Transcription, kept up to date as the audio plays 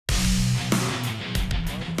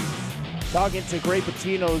Talking to Great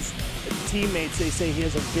Patino's teammates, they say he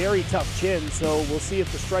has a very tough chin, so we'll see if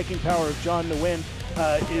the striking power of John Nguyen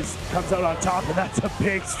comes out on top, and that's a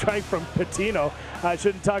big strike from Patino. I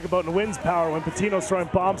shouldn't talk about Nguyen's power when Patino's throwing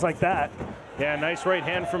bombs like that. Yeah, nice right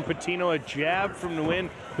hand from Patino, a jab from Nguyen.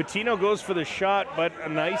 Patino goes for the shot, but a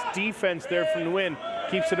nice defense there from Nguyen.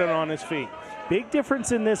 Keeps it on his feet. Big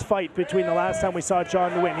difference in this fight between the last time we saw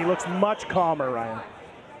John Nguyen. He looks much calmer, Ryan.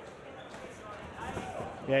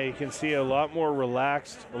 Yeah, you can see a lot more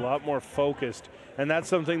relaxed, a lot more focused. And that's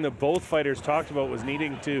something that both fighters talked about, was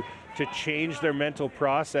needing to change their mental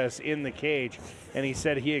process in the cage. And he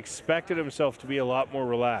said he expected himself to be a lot more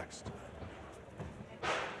relaxed.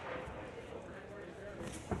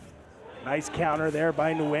 Nice counter there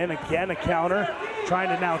by Nguyen. Again, a counter.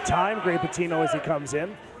 Trying to now time Great Patino as he comes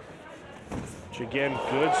in. Which again,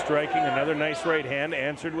 good striking. Another nice right hand,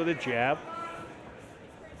 answered with a jab.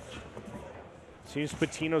 Seems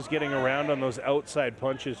Patino's getting around on those outside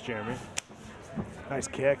punches, Jeremy. Nice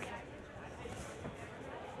kick.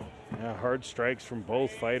 Yeah, hard strikes from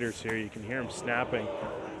both fighters here. You can hear him snapping.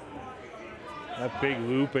 That big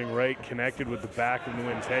looping right connected with the back of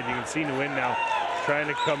Nguyen's head. You can see Nguyen now trying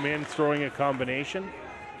to come in, throwing a combination.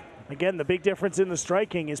 Again, the big difference in the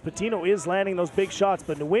striking is Patino is landing those big shots,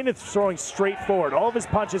 but Nguyen is throwing straight forward. All of his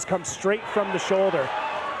punches come straight from the shoulder.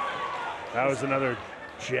 That was another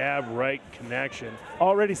jab right connection.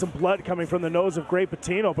 Already some blood coming from the nose of Great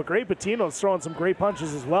Patino, but Great Patino is throwing some great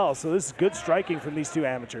punches as well. So this is good striking from these two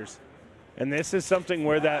amateurs. And this is something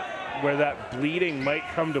where that bleeding might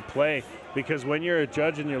come to play, because when you're a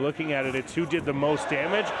judge and you're looking at it, it's who did the most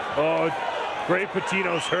damage. Oh, Great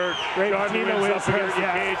Patino's hurt. Great Patino is hurt,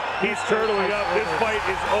 yeah. He's turtling up. This fight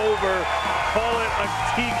is over. Call it a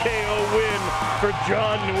TKO win for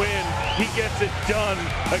John Nguyen. He gets it done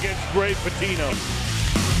against Great Patino.